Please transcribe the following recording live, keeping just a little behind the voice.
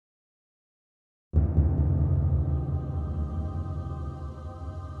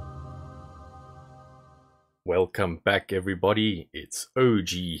Welcome back everybody, it's OG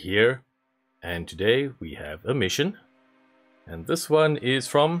here, and today we have a mission, and this one is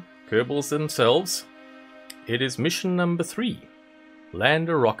from Kerbals themselves. It is mission number 3, land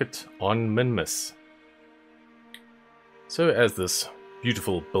a rocket on Minmus. So as this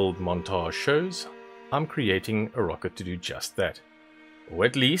beautiful build montage shows, I'm creating a rocket to do just that, or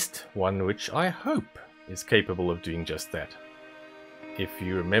at least one which I hope is capable of doing just that. If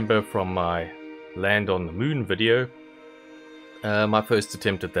you remember from my land on the moon video, my first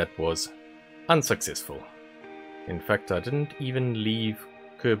attempt at that was unsuccessful. In fact, I didn't even leave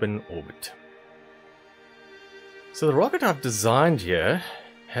Kerbin orbit. So the rocket I've designed here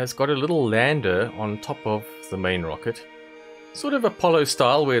has got a little lander on top of the main rocket, sort of Apollo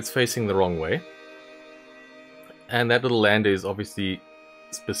style where it's facing the wrong way, and that little lander is obviously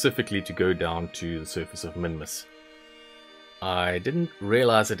specifically to go down to the surface of Minmus. I didn't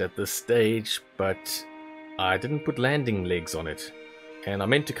realize it at this stage, but I didn't put landing legs on it, and I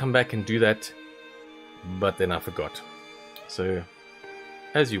meant to come back and do that, but then I forgot. So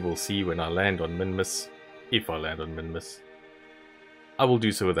as you will see when I land on Minmus, if I land on Minmus, I will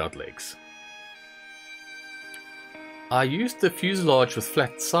do so without legs. I used the fuselage with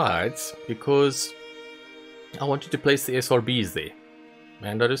flat sides because I wanted to place the SRBs there,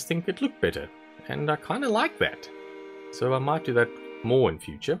 and I just think it looked better, and I kind of like that. So I might do that more in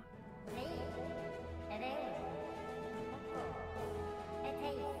future.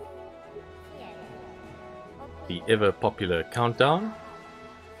 The ever popular countdown,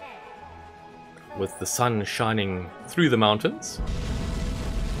 with the sun shining through the mountains.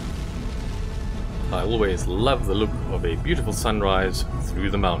 I always love the look of a beautiful sunrise through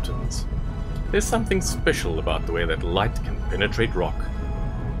the mountains. There's something special about the way that light can penetrate rock.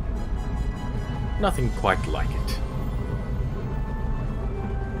 Nothing quite like it.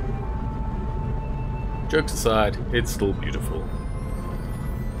 Jokes aside, it's still beautiful.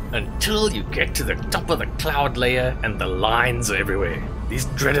 Until you get to the top of the cloud layer and the lines are everywhere. These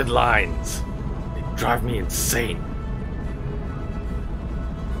dreaded lines. They drive me insane.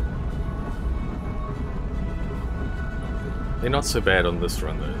 They're not so bad on this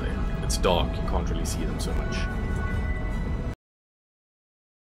run though. It's dark, you can't really see them so much.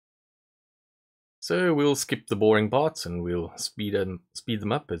 So we'll skip the boring parts and we'll speed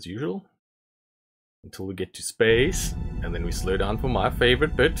them up as usual, until we get to space, and then we slow down for my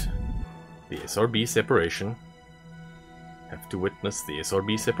favorite bit, the SRB separation. Have to witness the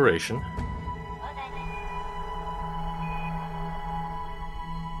SRB separation.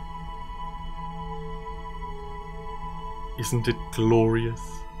 Isn't it glorious?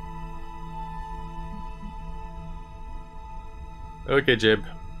 Okay Jeb,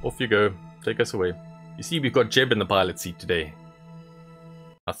 off you go, take us away. You see, we've got Jeb in the pilot seat today.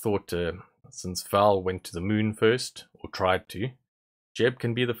 I thought since Val went to the moon first, or tried to, Jeb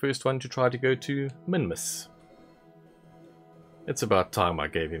can be the first one to try to go to Minmus. It's about time I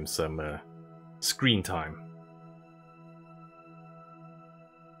gave him some screen time.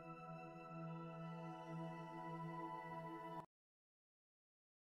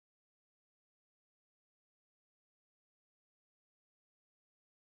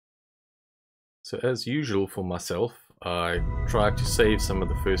 So as usual for myself, I tried to save some of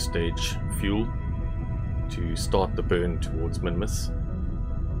the first stage fuel to start the burn towards Minmus,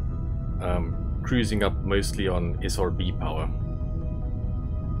 cruising up mostly on SRB power.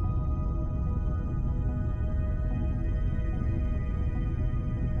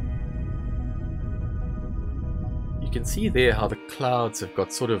 You can see there how the clouds have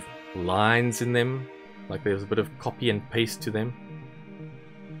got sort of lines in them, like there's a bit of copy and paste to them.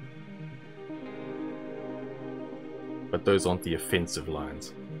 But those aren't the offensive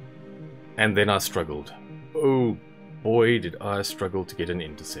lines. And then I struggled. Oh boy, did I struggle to get an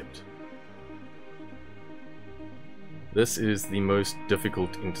intercept. This is the most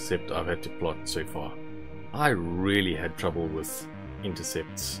difficult intercept I've had to plot so far. I really had trouble with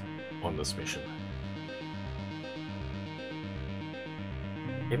intercepts on this mission.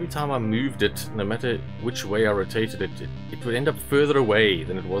 Every time I moved it, no matter which way I rotated it, it would end up further away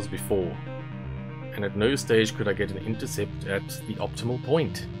than it was before. And at no stage could I get an intercept at the optimal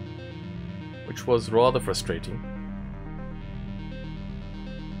point, which was rather frustrating.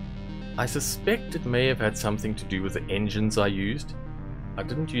 I suspect it may have had something to do with the engines I used. I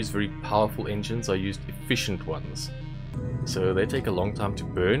didn't use very powerful engines, I used efficient ones. So they take a long time to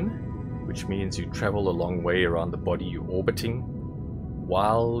burn, which means you travel a long way around the body you're orbiting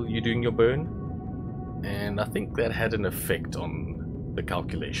while you're doing your burn. And I think that had an effect on the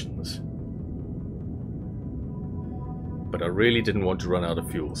calculations. But I really didn't want to run out of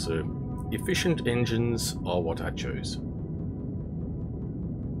fuel, so efficient engines are what I chose.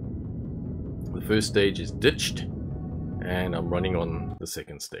 The first stage is ditched, and I'm running on the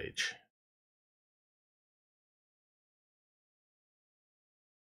second stage.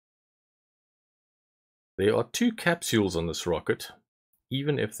 There are 2 capsules on this rocket,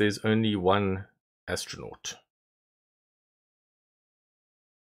 even if there's only 1 astronaut.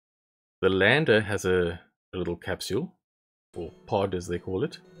 The lander has a little capsule, or pod as they call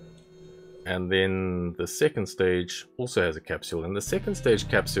it. And then the second stage also has a capsule. And the second stage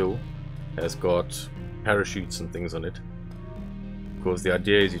capsule has got parachutes and things on it. Because the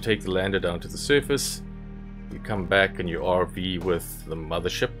idea is you take the lander down to the surface, you come back and you RV with the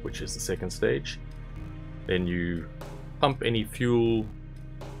mothership, which is the second stage. Then you pump any fuel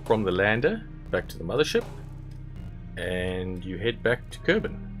from the lander back to the mothership, and you head back to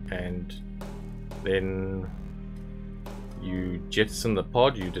Kerbin. And then you jettison the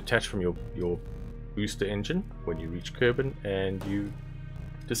pod, you detach from your booster engine when you reach Kerbin, and you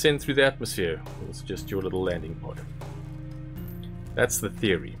descend through the atmosphere. It's just your little landing pod. That's the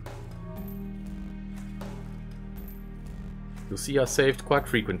theory. You'll see I saved quite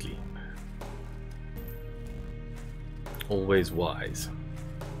frequently. Always wise.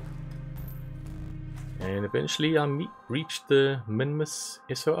 And eventually I reached the Minmus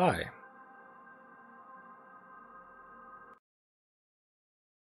SOI.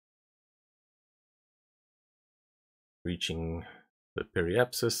 Reaching the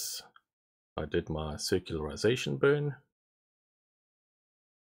periapsis, I did my circularization burn.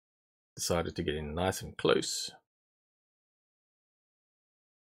 Decided to get in nice and close.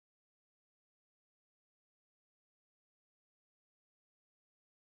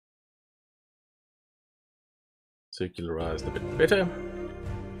 Circularized a bit better.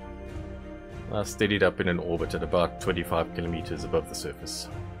 I steadied up in an orbit at about 25 kilometers above the surface.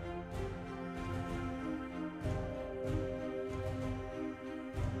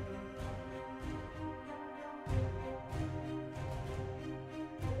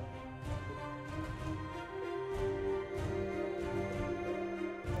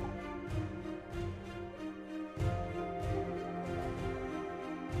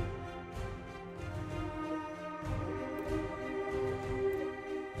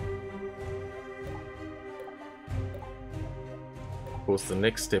 Of course, the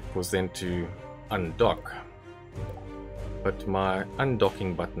next step was then to undock, but my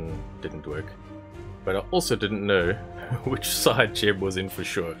undocking button didn't work. But I also didn't know which side Jeb was in for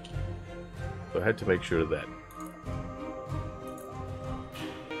sure, so I had to make sure of that.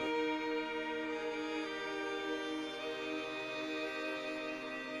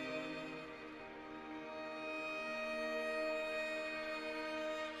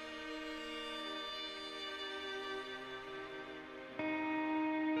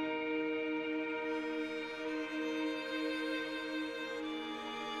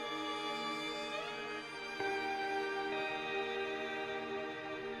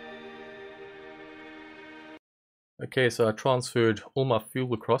 Okay, so I transferred all my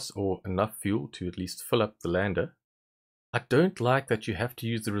fuel across, or enough fuel to at least fill up the lander. I don't like that you have to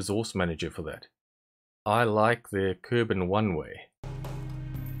use the resource manager for that. I like the Kerbin one way,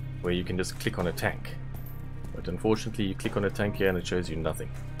 where you can just click on a tank. But unfortunately you click on a tank here and it shows you nothing.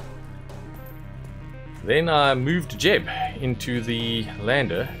 Then I moved Jeb into the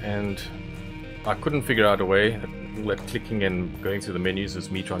lander, and I couldn't figure out a way. All that clicking and going through the menus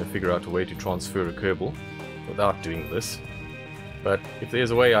was me trying to figure out a way to transfer a Kerbal without doing this. But if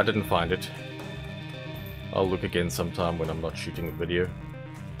there's a way, I didn't find it. I'll look again sometime when I'm not shooting a video.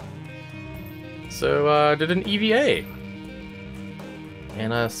 So I did an EVA,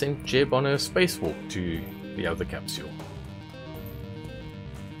 and I sent Jeb on a spacewalk to the other capsule.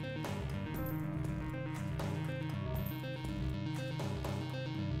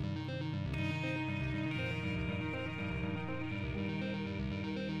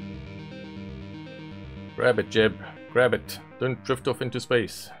 Grab it, Jeb. Grab it. Don't drift off into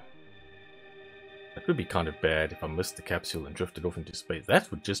space. That would be kind of bad if I missed the capsule and drifted off into space. That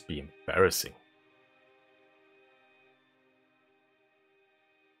would just be embarrassing.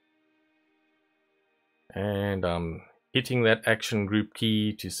 And I'm hitting that action group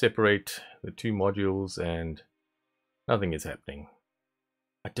key to separate the two modules, and nothing is happening.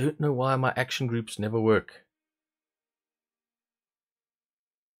 I don't know why my action groups never work.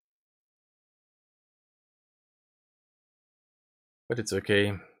 But it's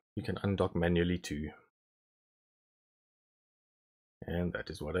okay, you can undock manually too. And that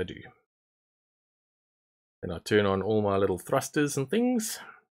is what I do. Then I turn on all my little thrusters and things,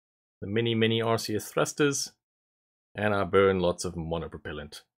 the many RCS thrusters, and I burn lots of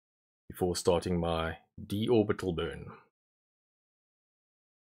monopropellant. before starting my deorbital burn.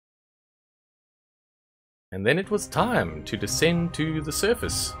 And then it was time to descend to the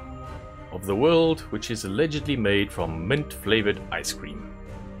surface of the world, which is allegedly made from mint-flavored ice cream.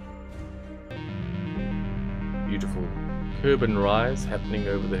 Beautiful Kerbin rise happening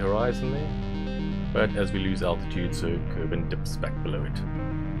over the horizon there, but as we lose altitude, so Kerbin dips back below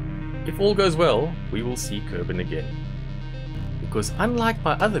it. If all goes well, we will see Kerbin again. Because unlike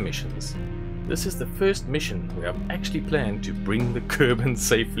my other missions, this is the first mission where I've actually planned to bring the Kerbin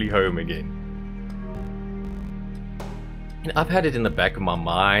safely home again. And I've had it in the back of my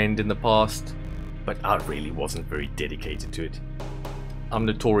mind in the past, but I really wasn't very dedicated to it. I'm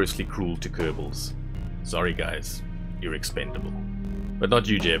notoriously cruel to Kerbals. Sorry guys, you're expendable. But not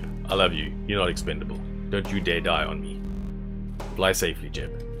you, Jeb. I love you. You're not expendable. Don't you dare die on me. Fly safely,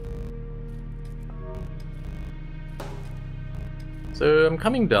 Jeb. So I'm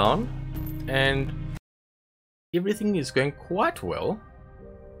coming down, and everything is going quite well,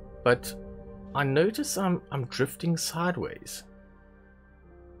 but I notice I'm drifting sideways.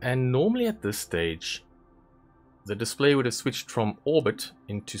 And normally at this stage, the display would have switched from orbit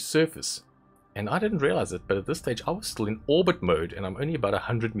into surface. And I didn't realize it, but at this stage I was still in orbit mode and I'm only about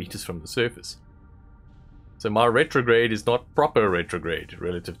 100 meters from the surface. So my retrograde is not proper retrograde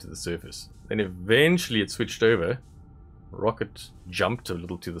relative to the surface. Then eventually it switched over. Rocket jumped a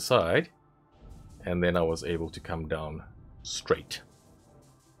little to the side, and then I was able to come down straight.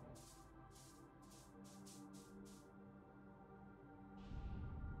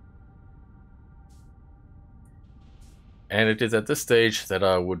 And it is at this stage that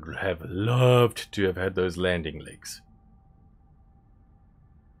I would have loved to have had those landing legs.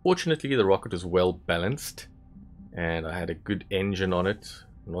 Fortunately, the rocket is well balanced, and I had a good engine on it,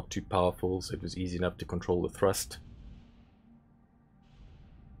 not too powerful, so it was easy enough to control the thrust.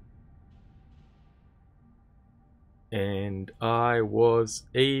 And I was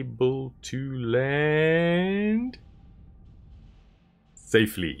able to land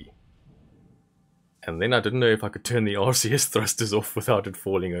safely. And then I didn't know if I could turn the RCS thrusters off without it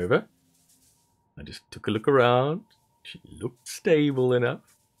falling over. I just took a look around. She looked stable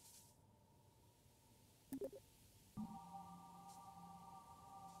enough.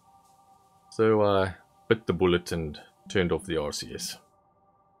 So I bit the bullet and turned off the RCS.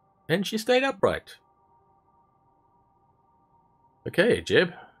 And she stayed upright. Okay,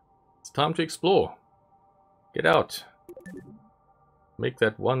 Jeb. It's time to explore. Get out. Make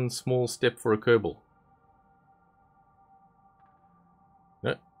that one small step for a Kerbal.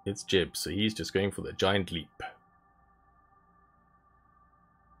 No, it's Jeb, so he's just going for the giant leap.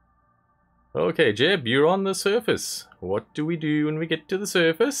 Okay, Jeb, you're on the surface. What do we do when we get to the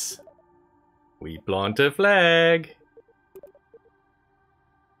surface? We plant a flag.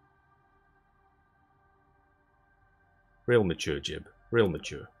 Real mature, Jeb. Real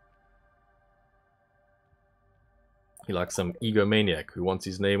mature. He likes some egomaniac who wants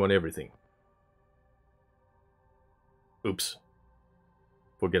his name on everything. Oops.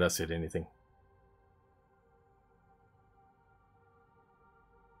 Forget I said anything.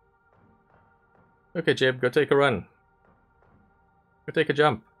 Okay, Jeb, go take a run. Go take a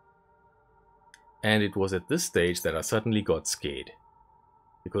jump. And it was at this stage that I suddenly got scared.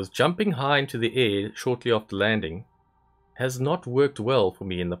 Because jumping high into the air shortly after landing has not worked well for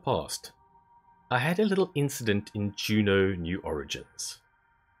me in the past. I had a little incident in Juno New Origins.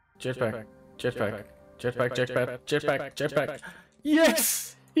 Jetpack, jetpack, jetpack, jetpack, jetpack, jetpack.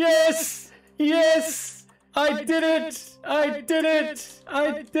 Yes! Yes! Yes! I did it! I did it!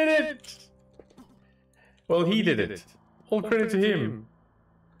 I did it! Well, he did it. All credit to him.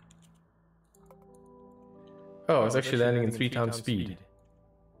 Oh, I was actually landing in 3 times speed.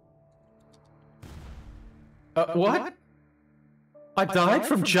 What? I died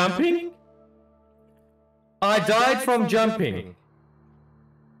from jumping? I died from jumping.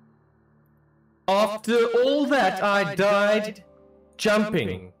 After all that, I died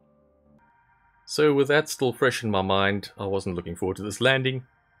jumping. So with that still fresh in my mind, I wasn't looking forward to this landing,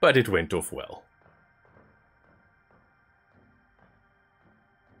 but it went off well.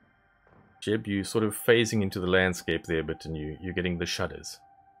 Jeb, you sort of phasing into the landscape there, but you're getting the shudders.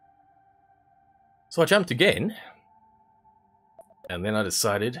 So I jumped again, and then I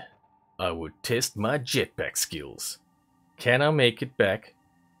decided I would test my jetpack skills. Can I make it back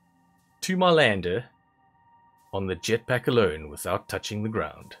to my lander on the jetpack alone without touching the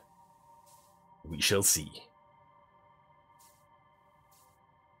ground? We shall see.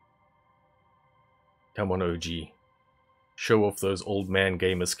 Come on, OG. Show off those old man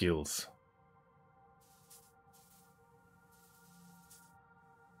gamer skills.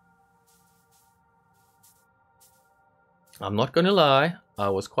 I'm not going to lie, I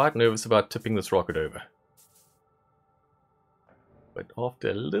was quite nervous about tipping this rocket over. But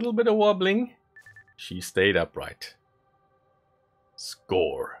after a little bit of wobbling, she stayed upright.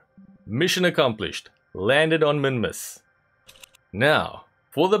 Score. Mission accomplished. Landed on Minmus. Now,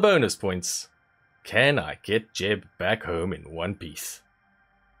 for the bonus points, can I get Jeb back home in one piece?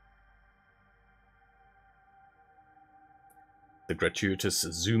 The gratuitous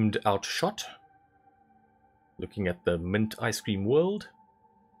zoomed out shot. Looking at the mint ice cream world.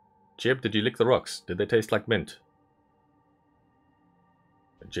 Jeb, did you lick the rocks? Did they taste like mint?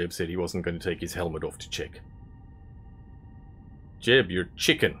 Jeb said he wasn't going to take his helmet off to check. Jeb, you're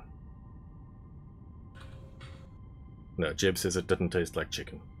chicken. No, Jeb says it didn't taste like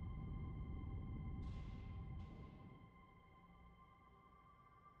chicken.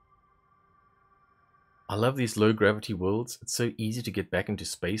 I love these low gravity worlds. It's so easy to get back into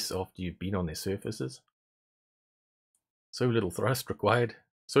space after you've been on their surfaces. So little thrust required.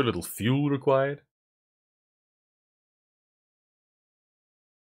 So little fuel required.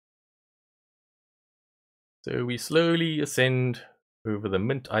 So we slowly ascend over the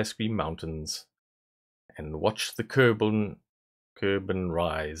mint ice cream mountains and watch the Kraken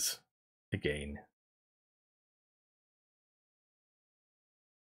rise again.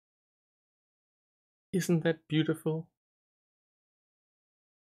 Isn't that beautiful?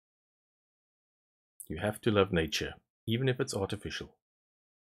 You have to love nature, even if it's artificial.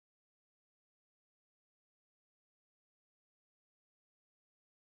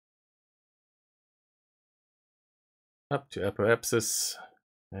 Up to apoapsis,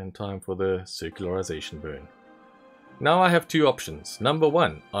 and time for the circularization burn. Now I have two options. Number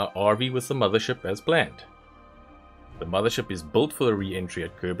one, I RV with the mothership as planned. The mothership is built for the re-entry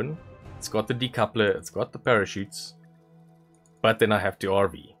at Kraken. It's got the decoupler, it's got the parachutes, but then I have to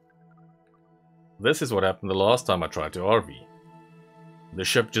RV. This is what happened the last time I tried to RV. The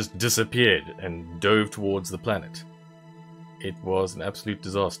ship just disappeared and dove towards the planet. It was an absolute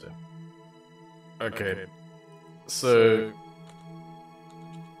disaster. Okay. So,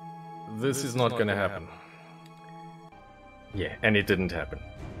 this is not going to happen. Yeah, and it didn't happen.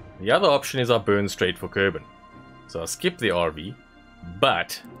 The other option is I burn straight for Kraken. So I skip the RV,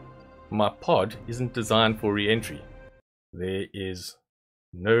 but my pod isn't designed for re-entry. There is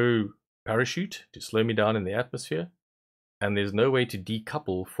no parachute to slow me down in the atmosphere, and there's no way to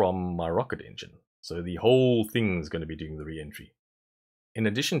decouple from my rocket engine. So the whole thing's going to be doing the re-entry. In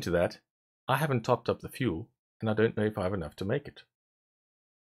addition to that, I haven't topped up the fuel, and I don't know if I have enough to make it.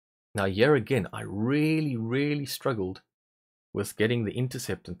 Now here again, I really struggled with getting the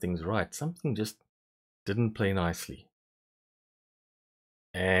intercept and things right. Something just didn't play nicely.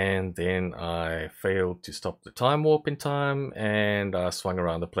 And then I failed to stop the time warp in time, and I swung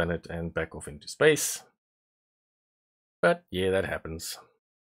around the planet and back off into space. But yeah, that happens.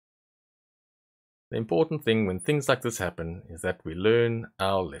 The important thing when things like this happen is that we learn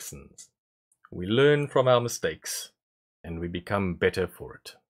our lessons. We learn from our mistakes, and we become better for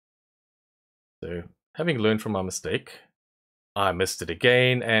it. So, having learned from my mistake, I missed it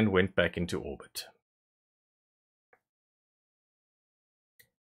again and went back into orbit.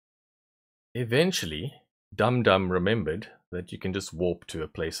 Eventually, Dum Dum remembered that you can just warp to a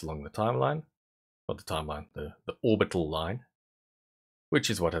place along the timeline. Not the timeline, the orbital line. Which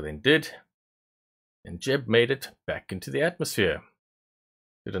is what I then did. And Jeb made it back into the atmosphere.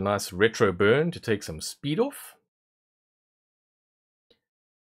 Did a nice retro burn to take some speed off.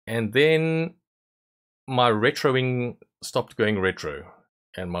 And then my retroing stopped going retro.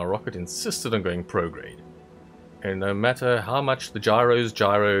 And my rocket insisted on going prograde. And no matter how much the gyros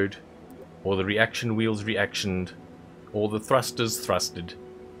gyroed, or the reaction wheels reactioned, or the thrusters thrusted,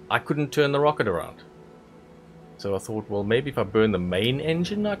 I couldn't turn the rocket around. So I thought, well, maybe if I burn the main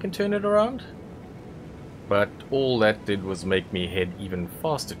engine I can turn it around? But all that did was make me head even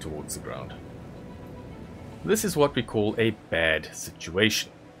faster towards the ground. This is what we call a bad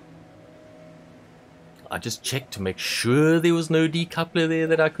situation. I just checked to make sure there was no decoupler there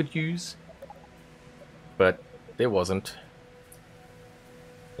that I could use, but there wasn't.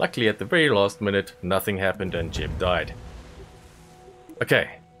 Luckily, at the very last minute, nothing happened and Jeb died.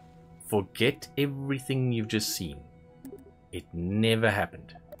 Okay, forget everything you've just seen. It never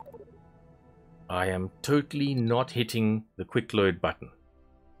happened. I am totally not hitting the quick load button.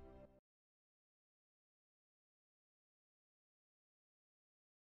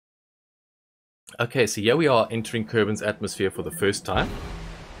 Okay, so here we are entering Kraken's atmosphere for the first time.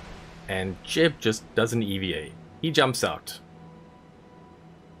 And Jeb just does an EVA. He jumps out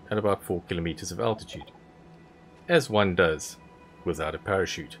at about 4 kilometers of altitude, as one does without a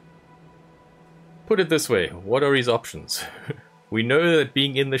parachute. put it this way, what are his options? We know that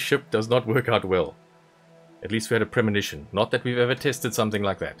being in the ship does not work out well. At least we had a premonition. Not that we've ever tested something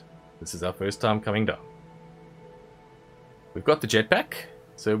like that. This is our first time coming down. We've got the jetpack.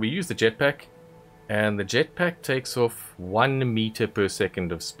 So we use the jetpack. And the jetpack takes off 1 meter per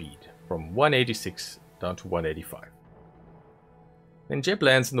second of speed. From 186 down to 185. Then Jeb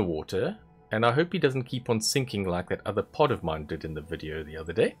lands in the water. And I hope he doesn't keep on sinking like that other pod of mine did in the video the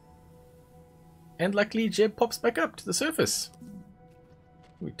other day. And luckily Jeb pops back up to the surface.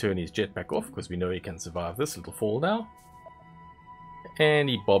 We turn his jetpack off because we know he can survive this little fall now. And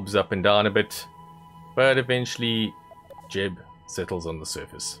he bobs up and down a bit. But eventually Jeb settles on the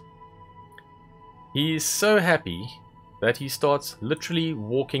surface. He's so happy that he starts literally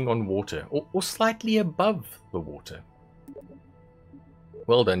walking on water. Or slightly above the water.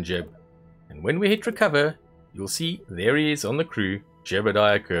 Well done, Jeb. And when we hit recover, you'll see there he is on the crew,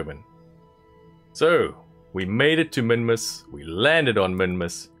 Jebediah Kerman. So, we made it to Minmus, we landed on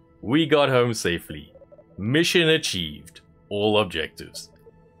Minmus, we got home safely. Mission achieved, all objectives.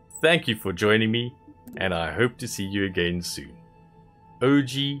 Thank you for joining me, and I hope to see you again soon.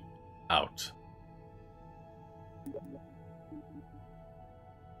 OG out.